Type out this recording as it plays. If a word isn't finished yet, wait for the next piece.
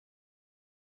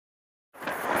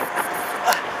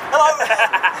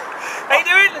How you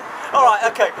doing? All right,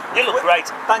 okay. You look great.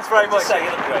 Thanks very much. Say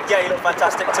you look great. Yeah, you look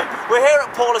fantastic too. We're here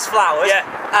at Paula's Flowers. Yeah.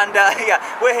 And yeah,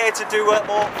 we're here to do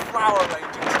more flower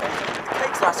arranging. The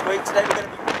cakes last week. Today we're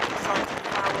going to be trying to do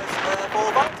flowers for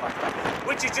Valentine's Day.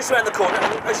 Which is just around the corner.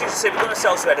 As you can see, we've got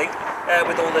ourselves ready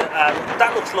with all the.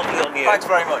 That looks lovely on you. Thanks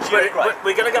very much. You look great.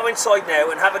 We're going to go inside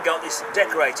now and have a go at this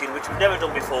decorating, which we've never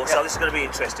done before. So this is going to be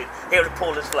interesting. Here at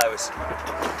Paula's Flowers.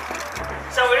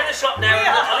 So we're in the shop now.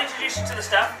 Yeah. I'll introduce you to the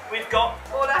staff. We've got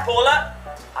Paula,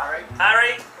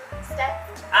 Harry,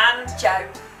 Steph, and Joe.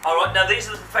 All right, now these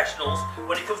are the professionals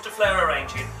when it comes to flower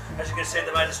arranging. As you can see,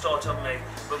 they made a start on me,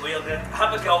 but we are going to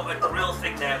have a go at the real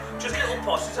thing now. Just a little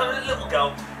pause, just have a little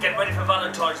go, get ready for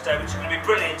Valentine's Day, which is going to be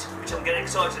brilliant, which I'm getting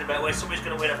excited about, where somebody's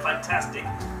going to win a fantastic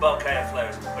bouquet of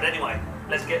flowers. But anyway,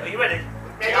 let's get, are you ready?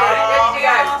 Ready to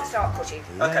go. Start cutting.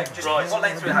 Okay, just right. What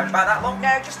length do we have? About that long?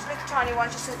 No, just a little tiny one,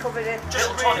 just to cover the...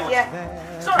 Just a tiny one? Yeah.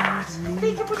 It's not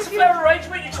it's a flower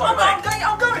arrangement you're trying to make.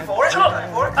 I'm going for it.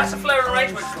 That's a flower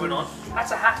arrangement going on.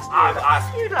 That's a hat.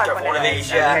 You'd like one of these,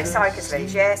 yeah. Okay, cycus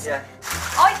leaves, yes. Yeah.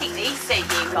 I think these suit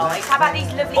you guys. How about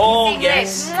these lovely kissing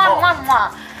lips? Mwah, mwah, mwah.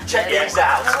 Check these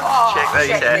out. Check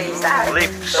these out.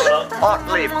 Lips. Hot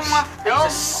lips. These are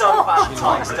so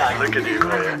Valentine's Day. Look at you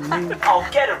here.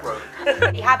 I'll get a room.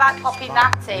 How about popping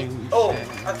that in? Oh,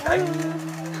 okay.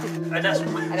 And that's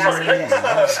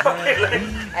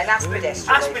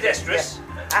Aspidistra. Aspidistris.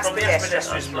 From the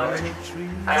Aspidistris flower.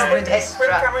 Bring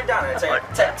the camera down here.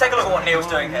 Take a look at what Neil's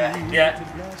doing here. Yeah.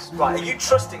 Right, are you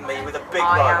trusting me with a big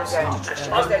I am rose? going to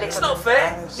trust you. It's not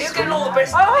fair. He's getting all the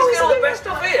best. He's getting all the best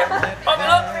stuff here.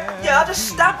 Yeah, I just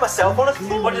stabbed myself on a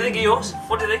thorn. What do you think of yours?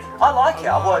 What do you think? I like it.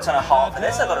 I worked on a heart for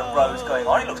this. I've got a rose going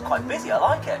on. It looks quite busy. I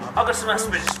like it. I've got some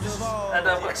aspidistris. And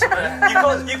I've got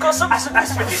some... You've got some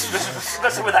aspidistris. I've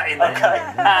got some of that in there. Okay.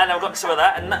 And I've got some of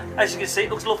that. And that, as you can see, it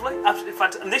looks lovely. Absolutely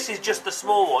fantastic. And this is just the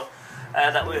small one.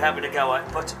 That we're having a go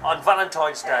at, but on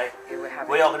Valentine's Day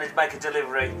we are going to make a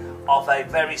delivery of a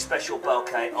very special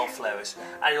bouquet of flowers,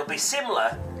 and it'll be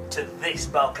similar to this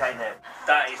bouquet now.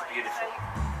 That is beautiful.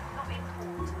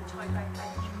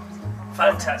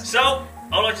 Fantastic. So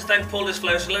I'd like to thank Paula's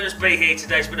Flowers for letting us be here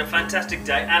today. It's been a fantastic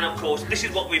day, and of course this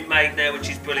is what we've made now, which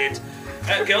is brilliant.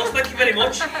 Girls, thank you very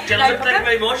much. Gentlemen, thank you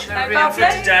very much for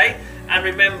today, and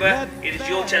remember, it is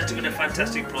your chance to win a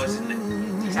fantastic prize, isn't it?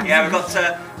 Yeah, we've got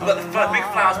the big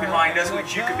flowers behind us,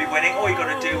 which you could be winning. All you got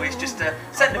to do is just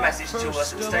send a message to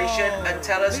us at the station and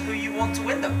tell us who you want to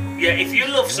win them. Yeah, if you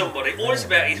love somebody, all it's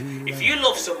about is if you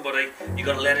love somebody, you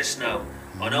got to let us know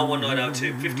on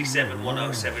 01902 57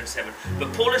 1077.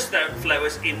 But Paula's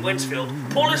Flowers in Wednesfield,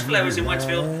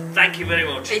 thank you very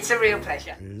much. It's a real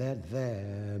pleasure. Let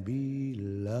there be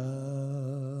love.